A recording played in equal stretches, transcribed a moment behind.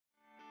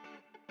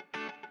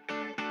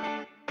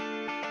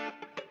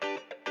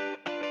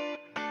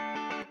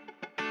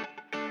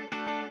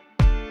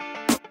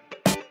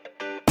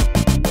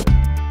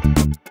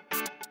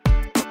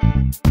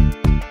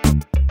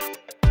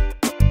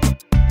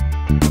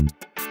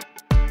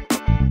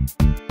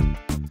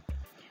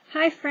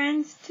Hi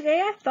friends, today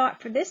I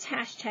thought for this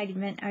hashtag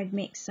event I'd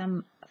make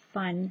some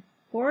fun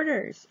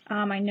borders.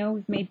 I know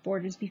we've made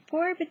borders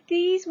before, but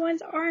these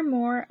ones are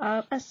more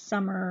of a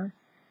summer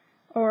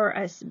or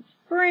a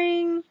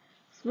spring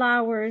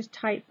flowers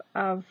type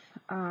of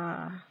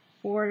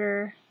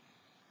border.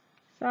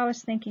 So I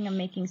was thinking of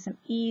making some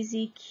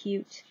easy,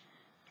 cute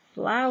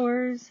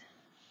flowers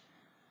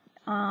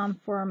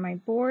for my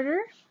border.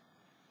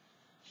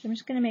 So I'm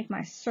just going to make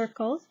my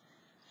circles.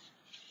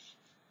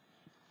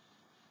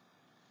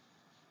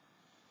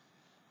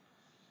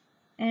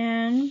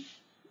 And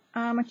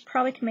I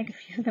probably can make a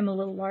few of them a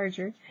little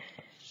larger.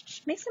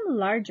 Make some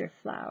larger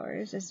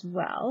flowers as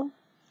well.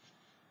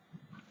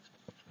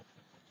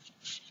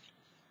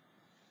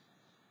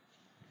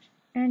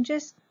 And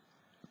just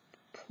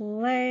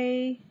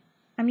play.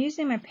 I'm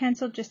using my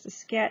pencil just to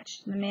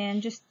sketch them in,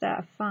 just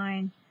a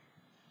fine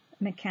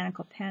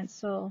mechanical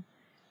pencil.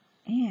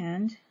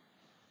 And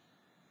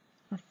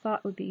I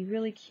thought would be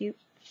really cute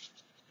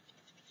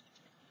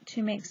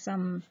to make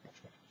some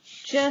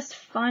just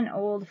fun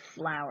old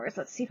flowers.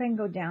 Let's see if I can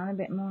go down a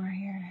bit more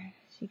here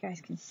so you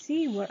guys can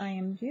see what I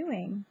am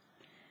doing.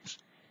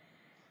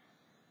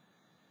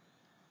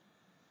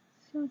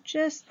 So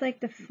just like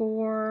the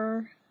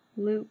 4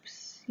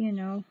 loops, you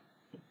know,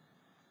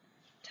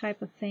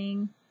 type of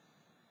thing.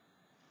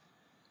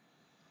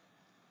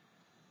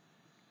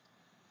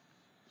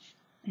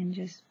 And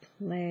just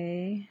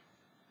play.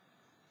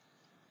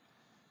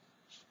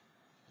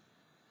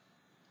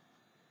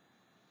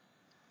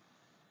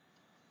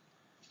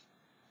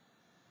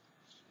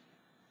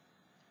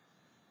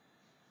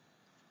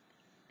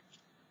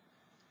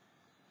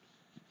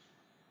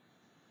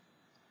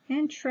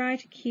 And try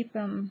to keep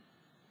them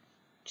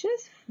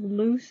just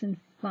loose and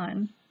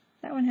fun.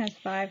 That one has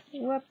 5.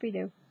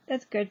 Whoop-de-doo.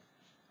 That's good.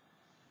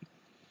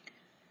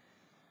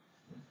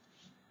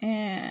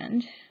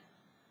 And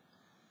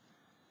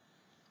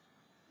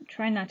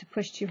try not to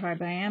push too hard,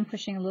 but I am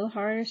pushing a little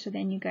harder so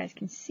then you guys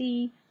can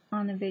see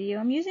on the video.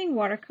 I'm using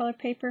watercolor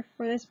paper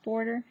for this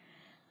border.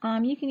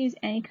 You can use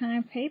any kind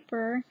of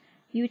paper.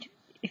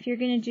 If you're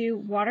going to do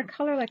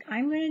watercolor like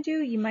I'm going to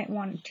do, you might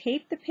want to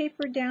tape the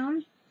paper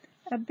down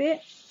a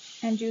bit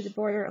and do the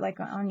border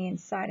like on the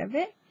inside of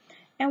it.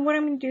 And what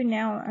I'm going to do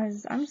now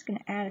is I'm just going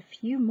to add a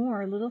few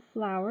more little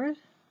flowers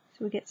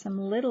so we get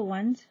some little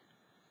ones.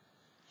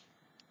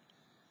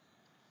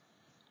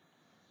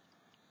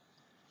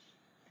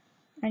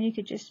 And you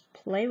could just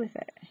play with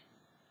it.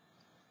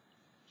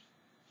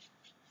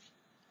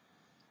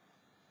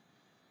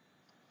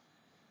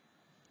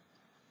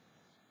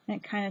 And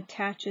it kind of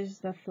attaches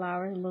the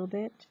flowers a little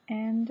bit.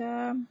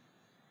 And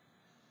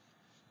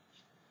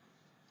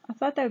I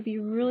thought that would be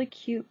a really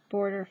cute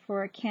border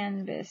for a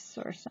canvas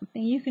or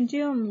something. You can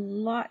do them a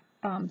lot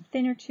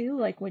thinner too,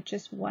 like with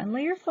just 1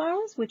 layer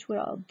flowers, which what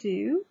I'll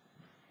do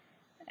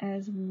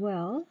as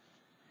well.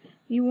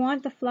 You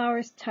want the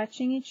flowers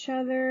touching each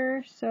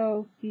other,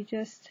 so you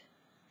just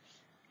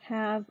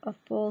have a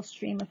full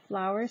stream of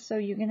flowers. So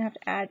you're going to have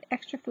to add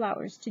extra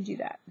flowers to do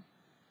that.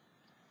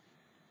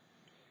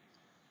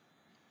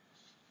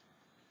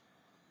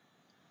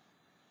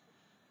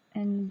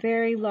 And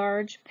very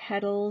large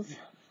petals.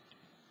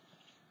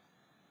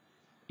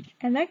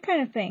 And that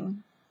kind of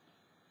thing.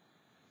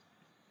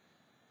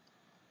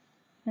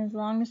 As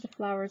long as the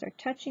flowers are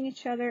touching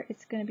each other,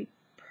 it's going to be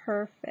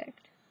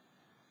perfect.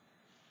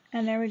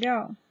 And there we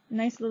go.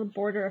 Nice little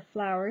border of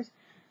flowers.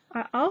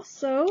 I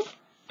also am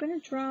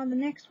going to draw the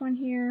next one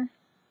here.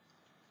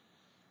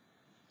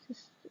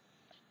 Just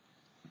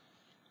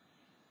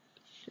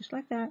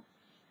like that.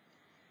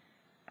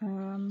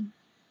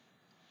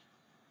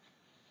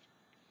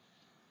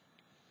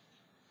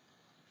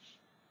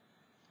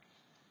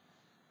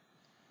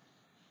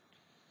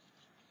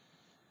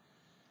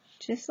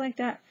 Just like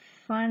that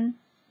fun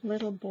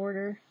little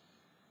border.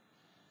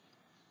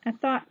 I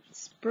thought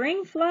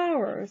spring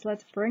flowers,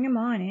 let's bring them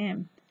on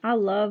in.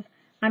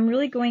 I'm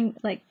really going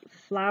like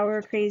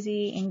flower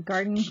crazy and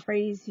garden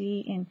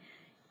crazy, and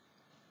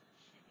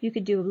you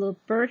could do a little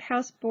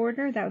birdhouse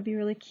border. That would be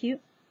really cute.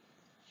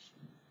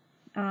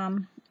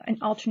 And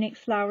alternate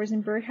flowers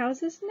and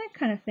birdhouses and that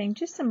kind of thing.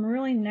 Just some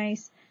really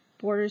nice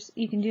borders.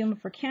 You can do them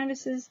for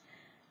canvases,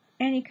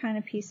 any kind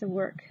of piece of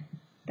work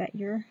that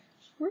you're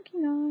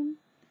working on.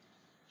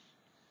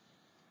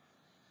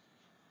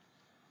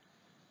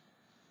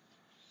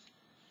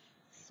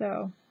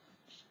 So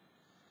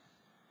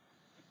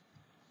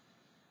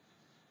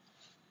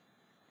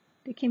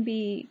they can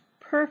be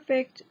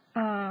perfect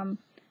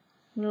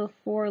little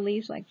 4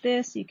 leaves like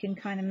this. You can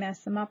kind of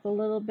mess them up a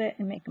little bit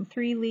and make them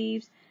 3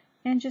 leaves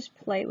and just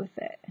play with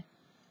it.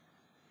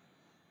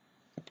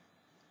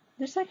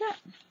 Just like that.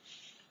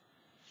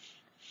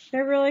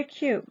 They're really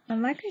cute.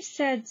 And like I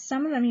said,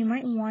 some of them you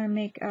might want to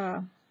make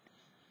a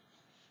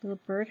little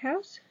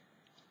birdhouse.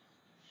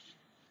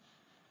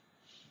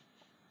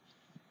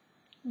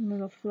 A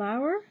little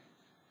flower.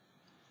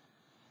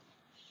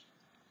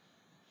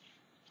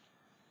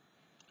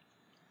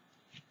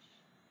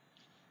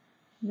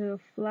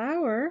 Little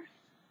flower.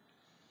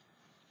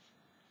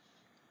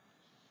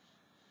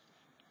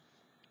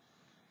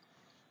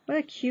 What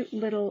a cute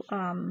little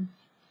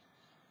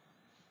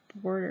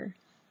border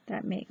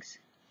that makes.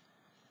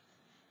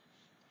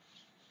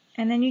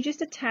 And then you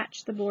just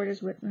attach the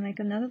borders with like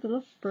another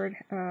little bird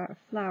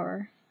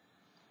flower.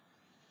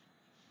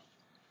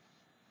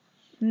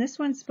 And this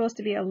one's supposed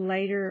to be a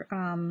lighter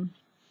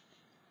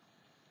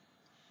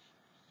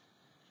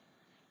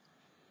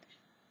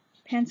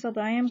pencil,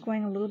 but I am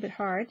going a little bit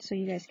hard so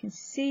you guys can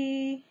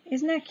see.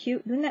 Isn't that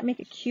cute? Doesn't that make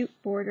a cute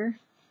border?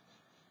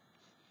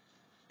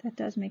 That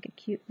does make a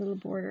cute little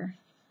border.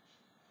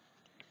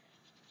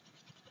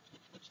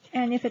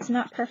 And if it's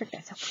not perfect,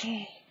 that's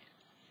okay.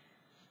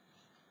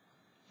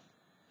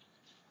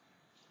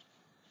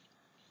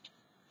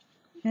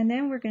 And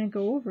then we're going to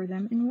go over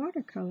them in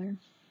watercolor.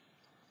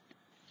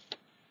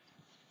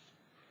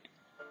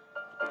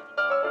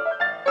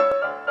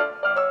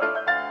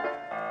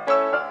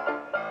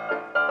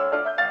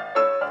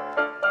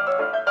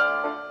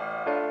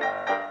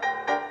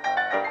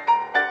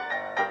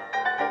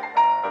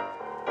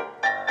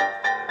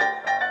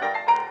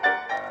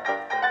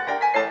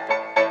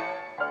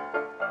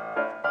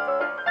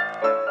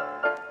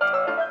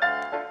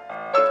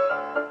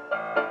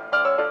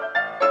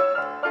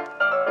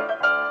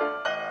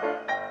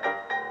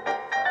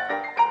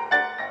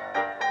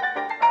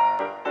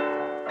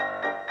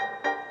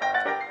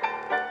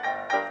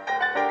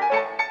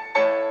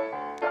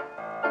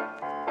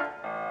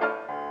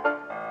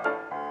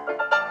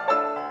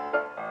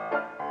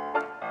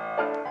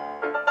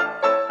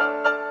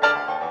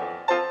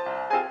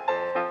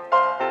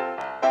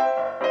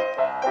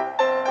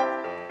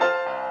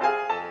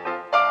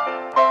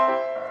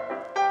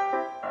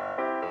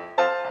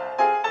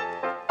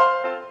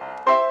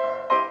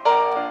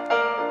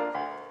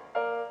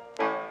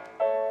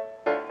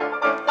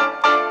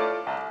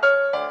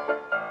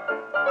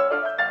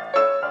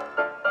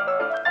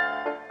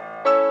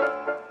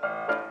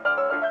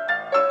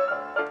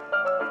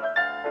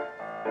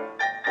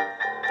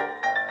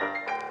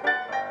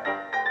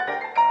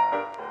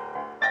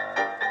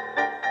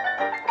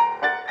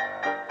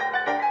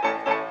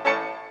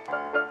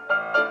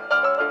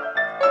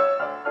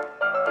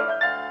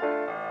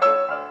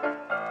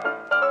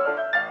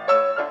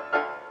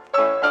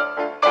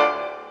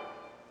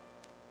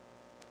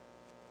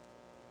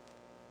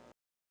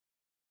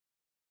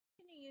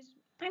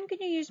 I'm going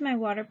to use my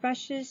water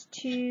brushes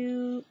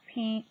to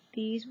paint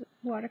these with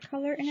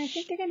watercolor, and I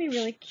think they're going to be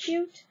really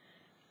cute.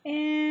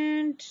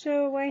 And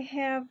so I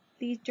have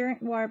these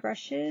different water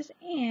brushes,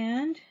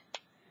 and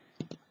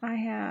I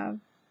have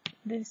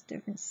this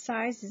different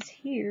sizes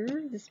here,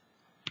 this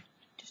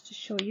just to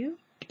show you.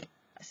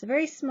 It's a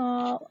very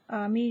small,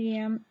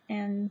 medium,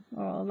 and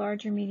a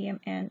larger medium,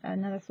 and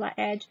another flat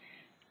edge.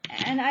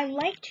 And I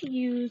like to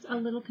use a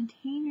little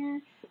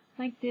container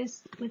like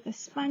this with a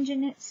sponge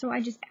in it, so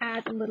I just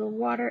add a little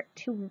water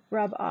to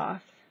rub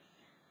off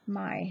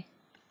my,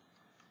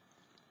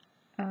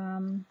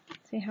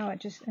 see how it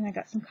just, and I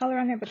got some color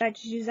on there, but I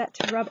just use that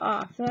to rub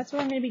off. So that's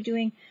what I'm going to be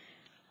doing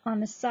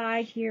on the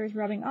side here, is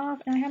rubbing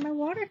off. And I have my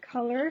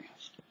watercolor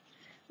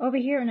over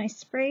here, and I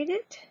sprayed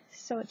it,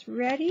 so it's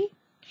ready.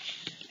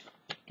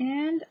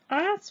 And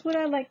that's what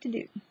I like to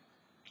do.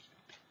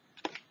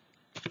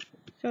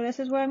 So this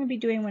is what I'm going to be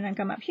doing when I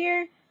come up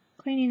here,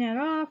 cleaning that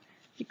off.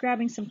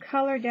 Grabbing some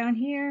color down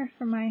here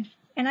for my,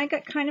 and I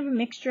got kind of a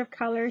mixture of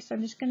colors, so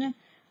I'm just gonna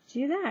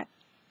do that.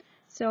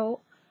 So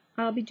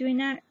I'll be doing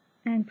that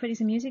and putting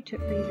some music to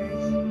it for you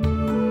guys.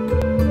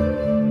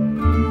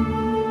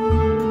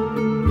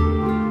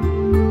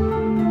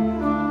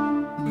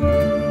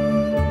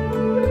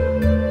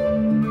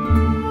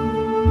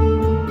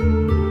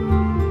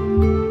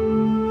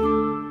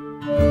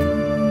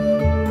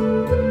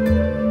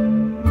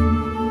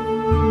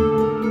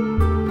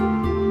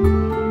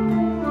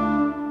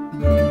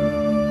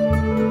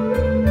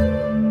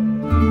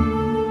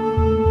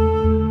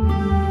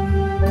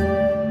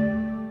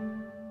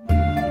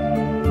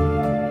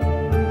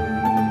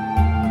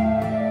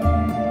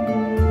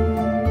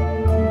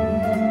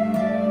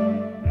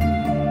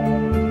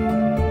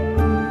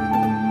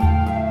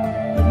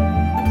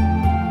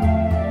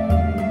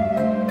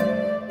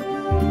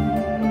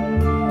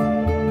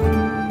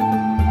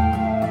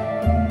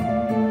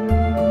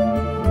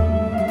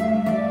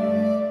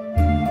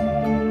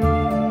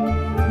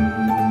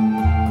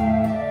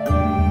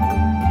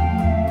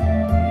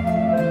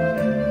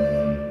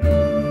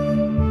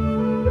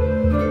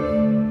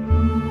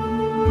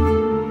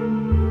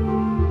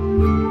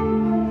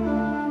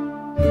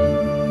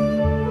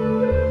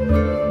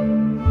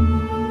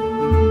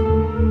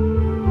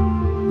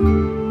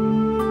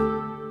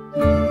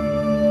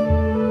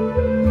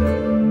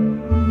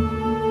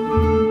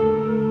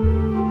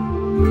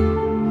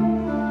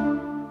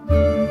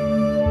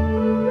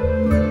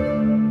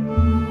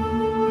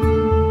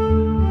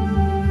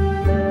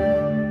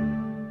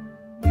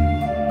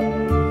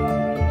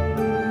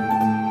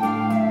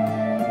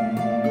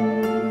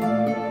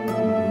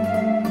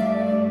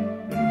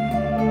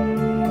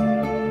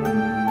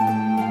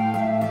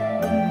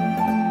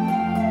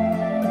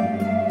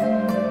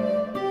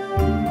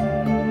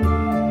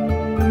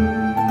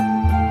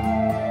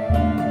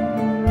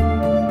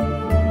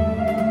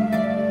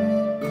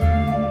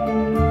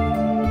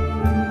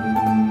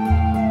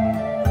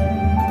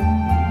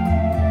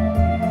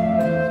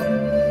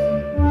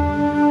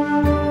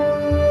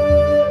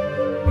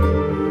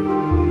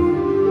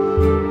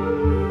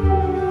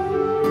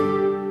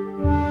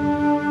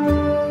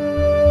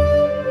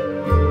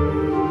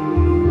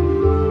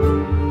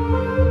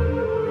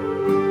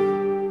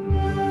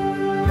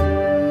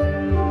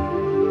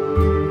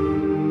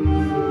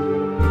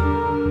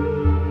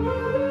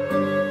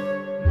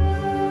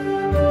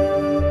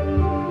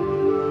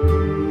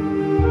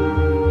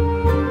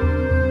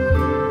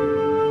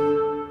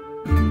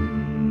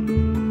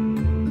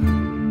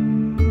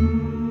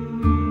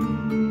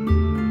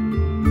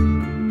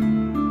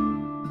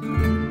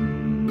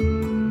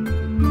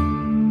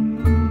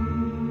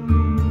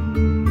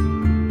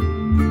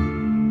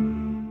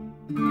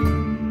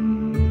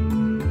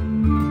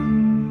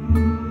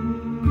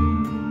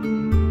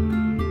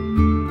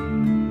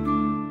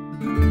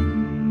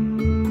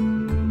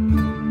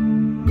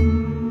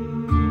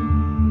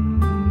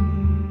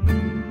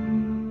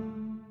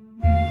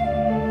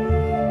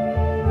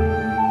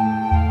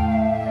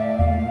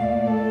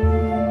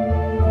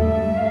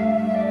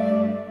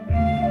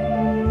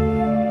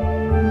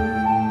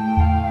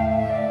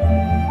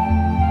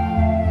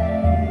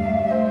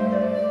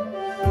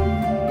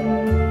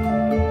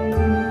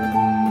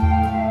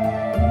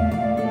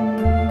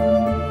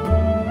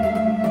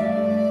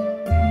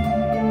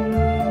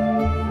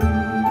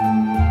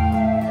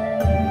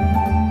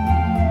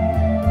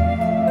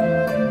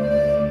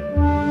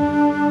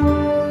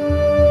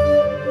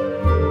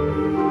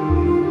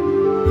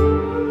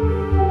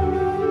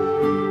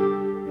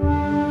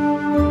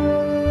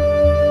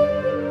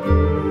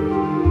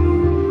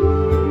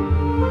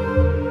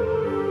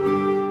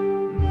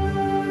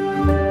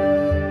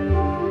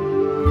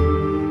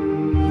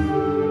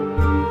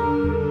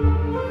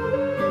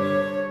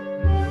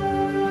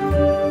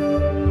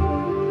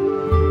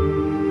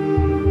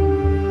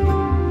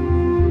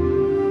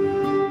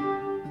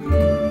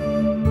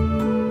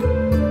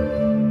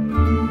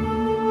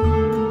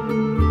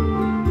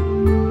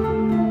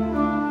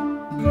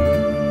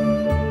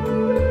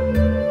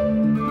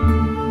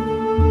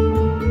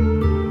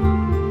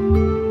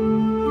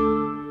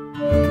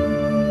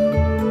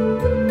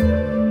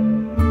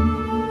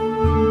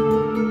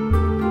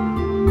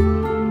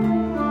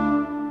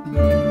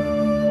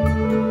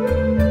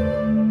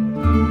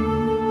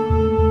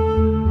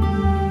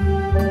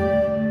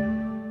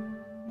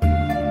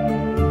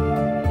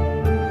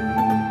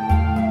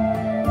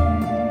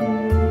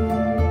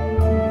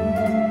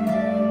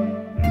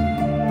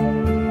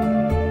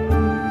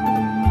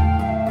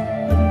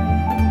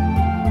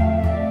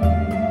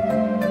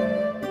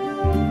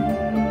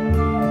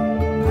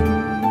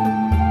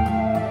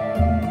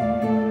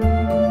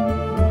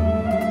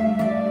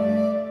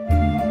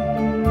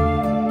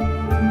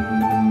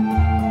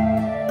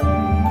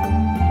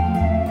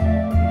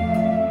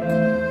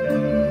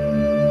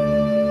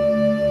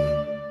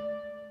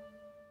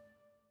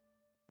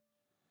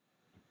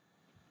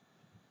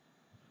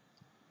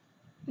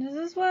 this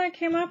is what I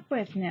came up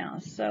with now.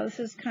 So this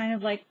is kind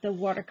of like the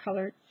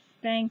watercolor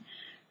thing.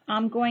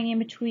 I'm going in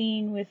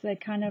between with a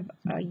kind of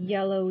a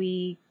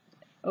yellowy,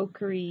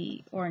 ochre,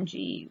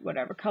 orangey,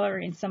 whatever color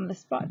in some of the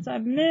spots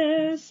I've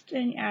missed,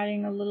 and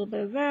adding a little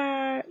bit of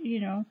that, you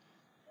know,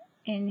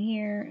 in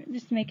here,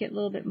 just to make it a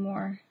little bit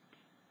more,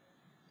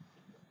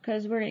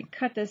 because we're going to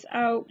cut this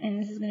out,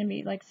 and this is going to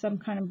be like some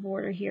kind of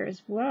border here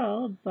as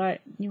well,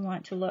 but you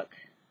want it to look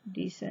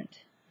decent.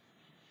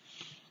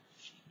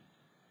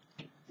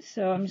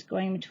 So I'm just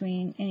going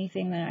between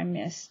anything that I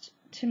missed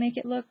to make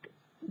it look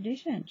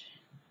decent.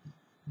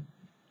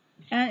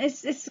 And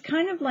it's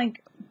kind of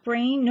like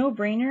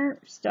no-brainer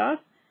stuff,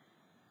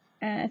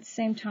 and at the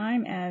same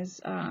time as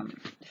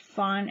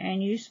fun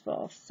and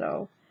useful.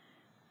 So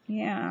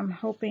yeah, I'm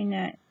hoping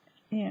that,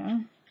 you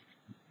know,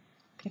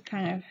 it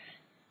kind of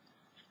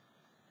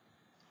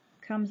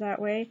comes that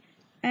way.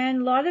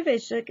 And a lot of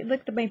it's like,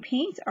 look, my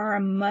paints are a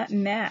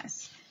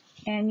mess,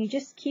 and you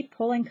just keep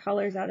pulling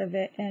colors out of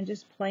it and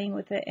just playing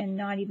with it and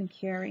not even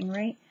caring,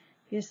 right?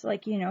 Just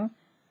like, you know,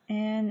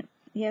 and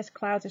yes,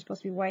 clouds are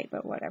supposed to be white,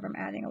 but whatever. I'm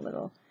adding a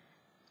little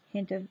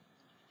hint of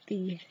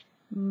the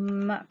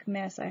muck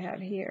mess I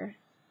have here.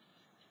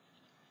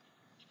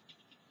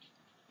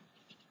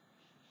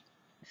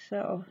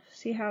 So,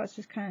 see how it's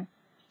just kind of,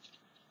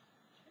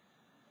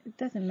 it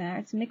doesn't matter.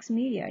 It's mixed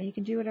media. You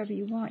can do whatever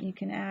you want. You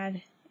can add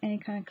any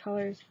kind of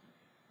colors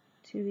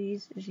to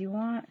these as you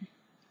want.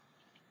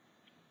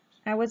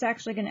 I was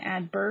actually going to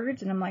add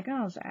birds, and I'm like, oh,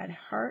 I'll just add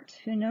hearts.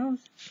 Who knows?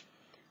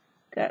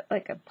 Got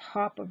like a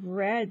pop of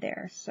red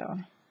there, so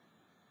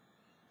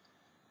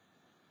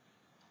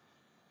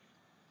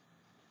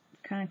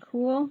kind of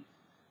cool.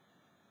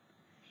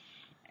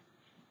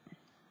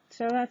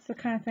 So that's the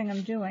kind of thing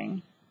I'm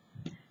doing.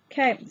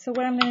 Okay, so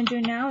what I'm going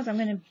to do now is I'm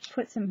going to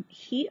put some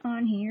heat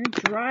on here,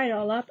 dry it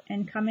all up,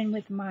 and come in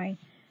with my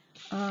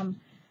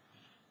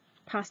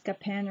Posca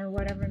pen or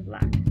whatever in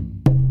black.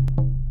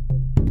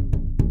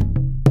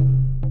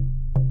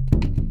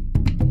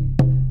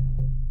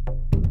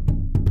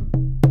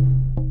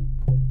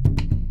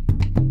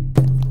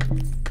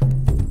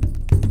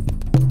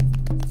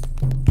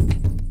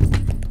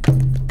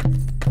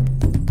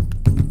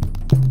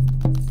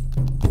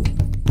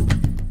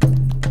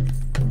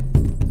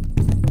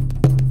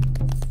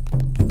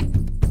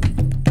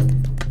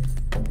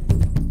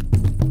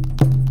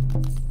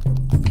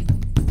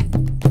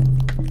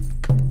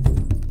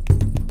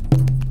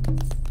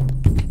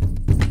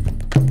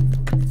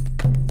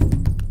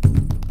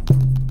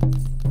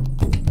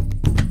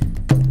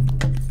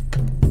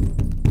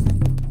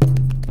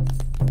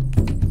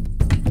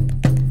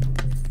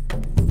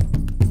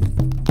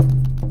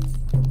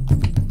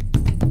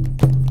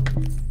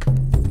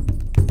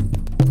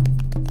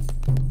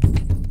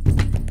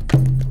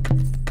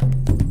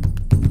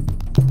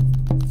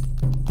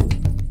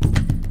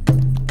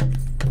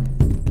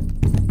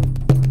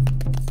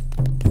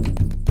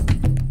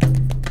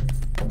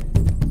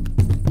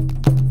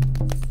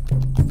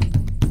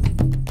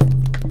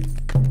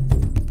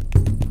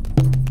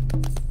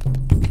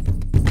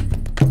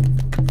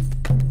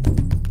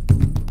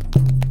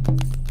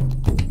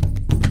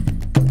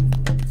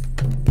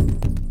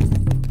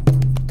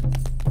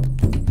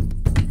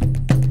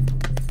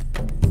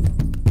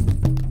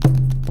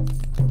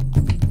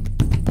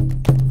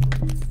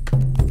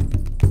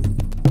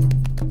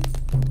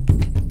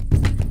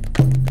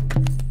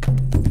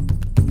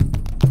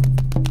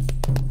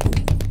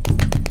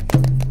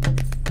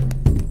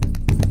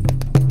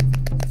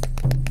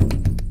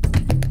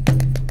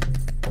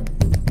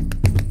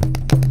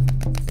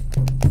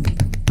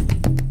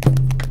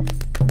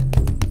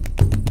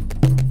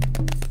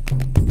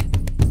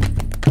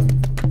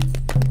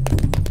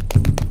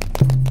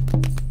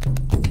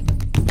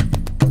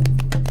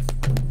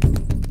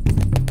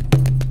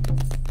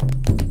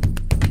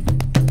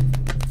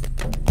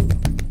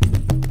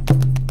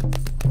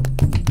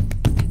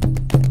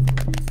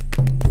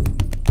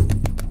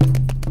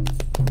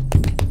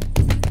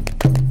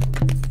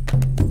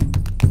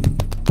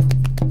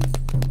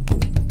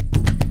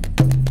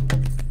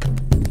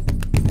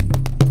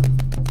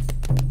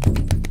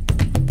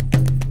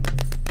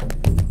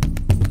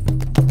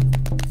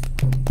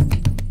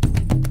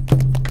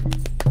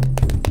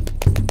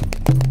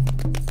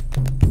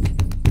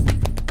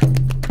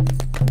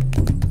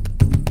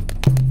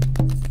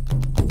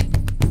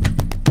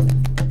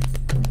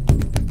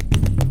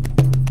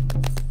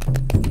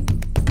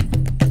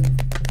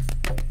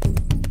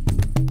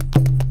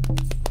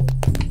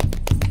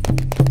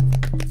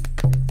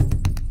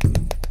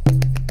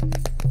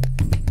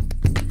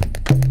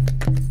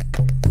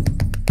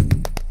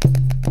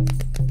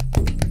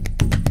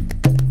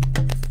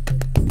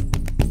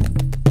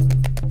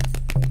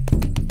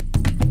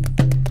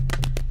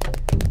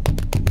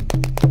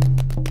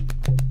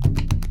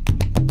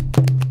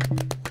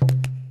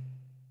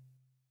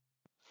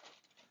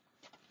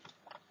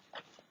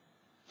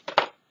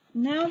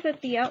 Now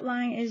that the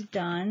outline is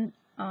done,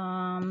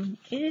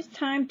 it is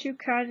time to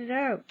cut it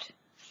out.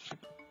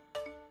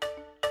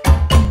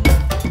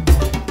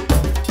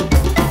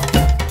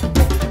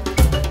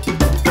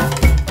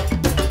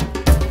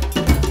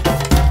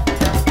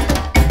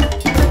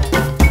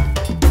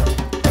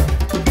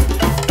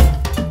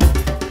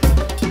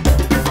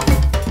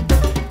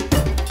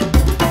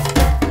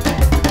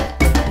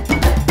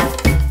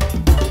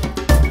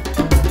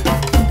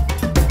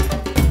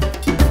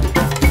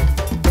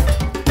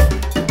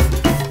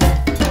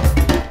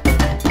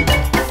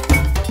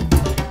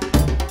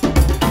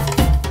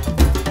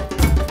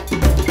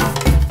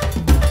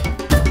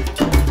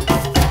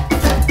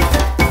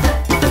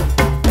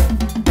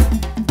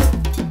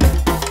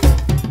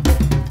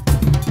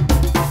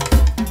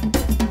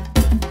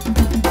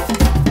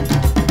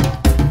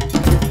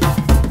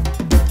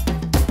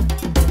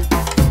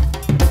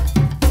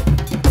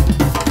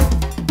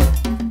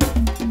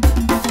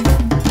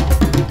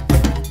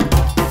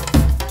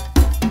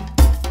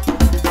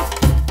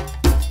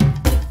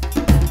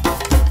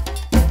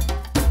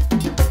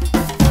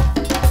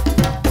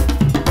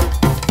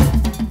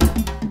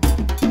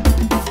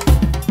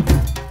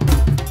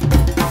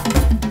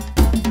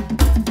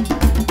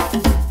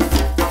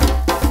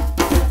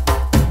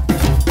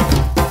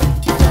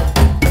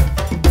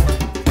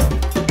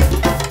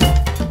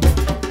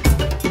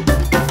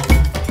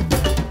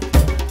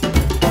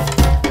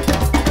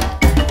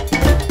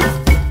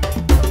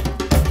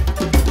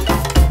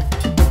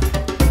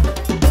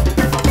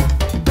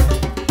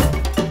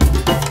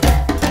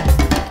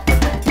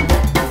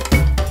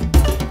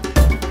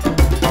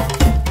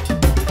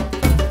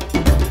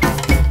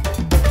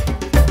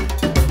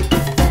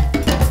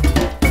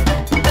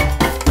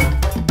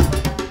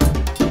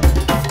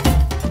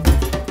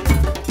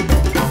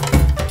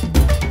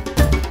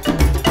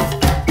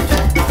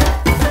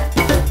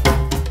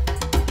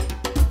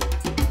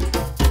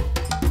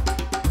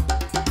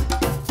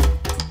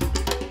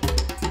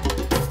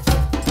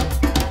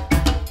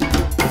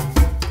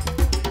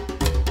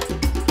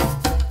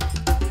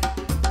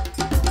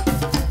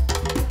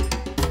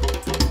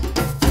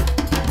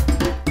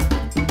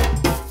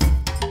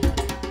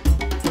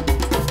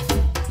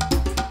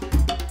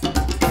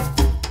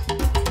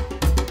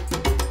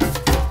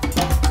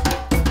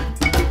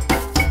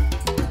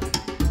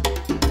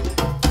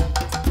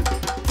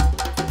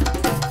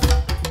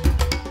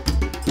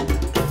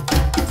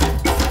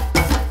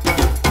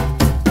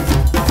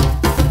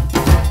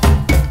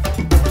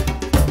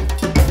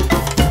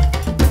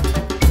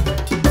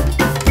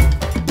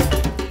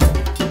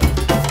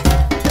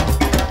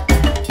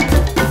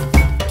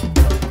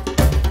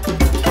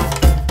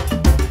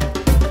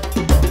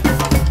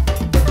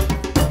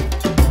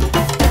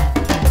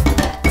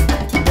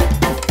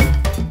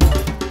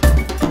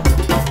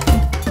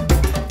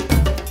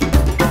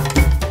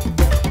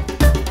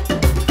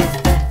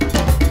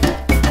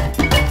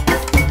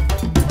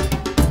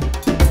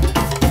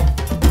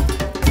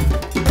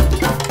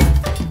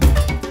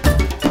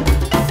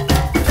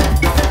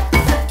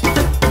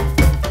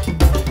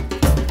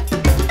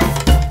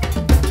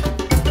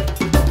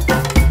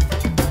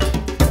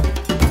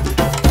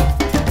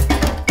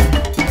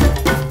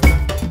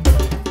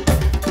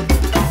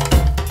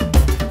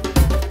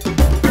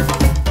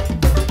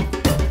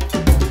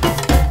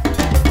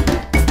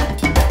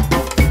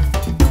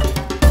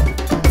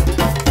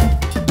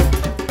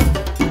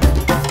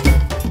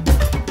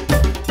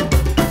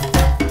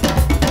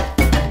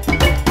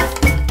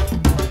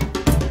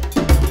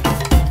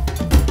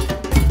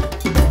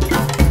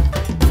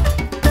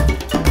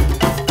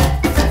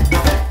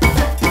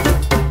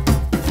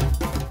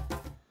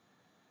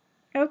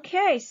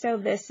 So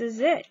this is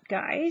it,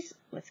 guys.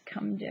 Let's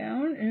come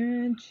down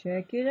and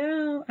check it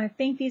out. I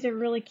think these are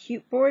really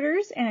cute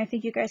borders, and I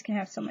think you guys can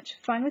have so much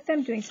fun with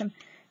them, doing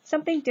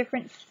something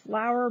different,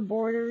 flower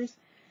borders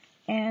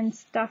and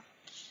stuff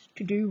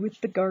to do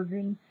with the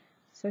garden.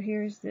 So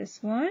here's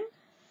this one.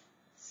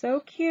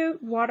 So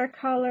cute,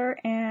 watercolor,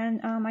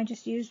 and I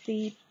just used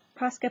the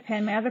Posca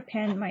pen. My other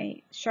pen,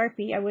 my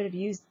Sharpie, I would have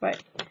used,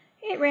 but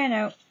it ran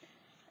out.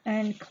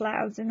 And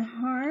clouds and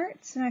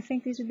hearts, and I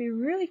think these would be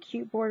really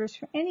cute borders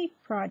for any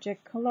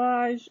project,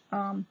 collage,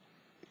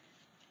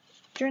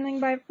 journaling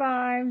by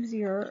fives,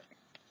 your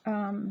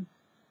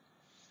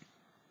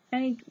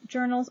any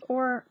journals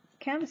or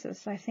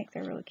canvases. I think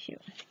they're really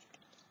cute.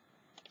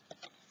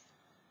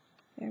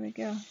 There we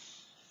go.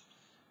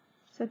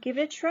 So give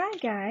it a try,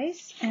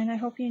 guys, and I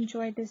hope you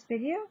enjoyed this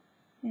video,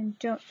 and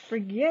don't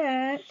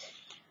forget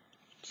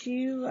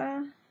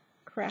to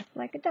craft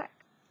like a duck.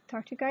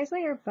 Talk to you guys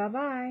later. Bye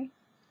bye.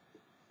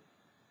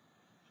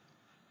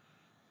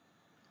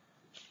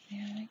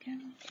 There we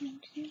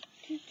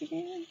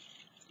go.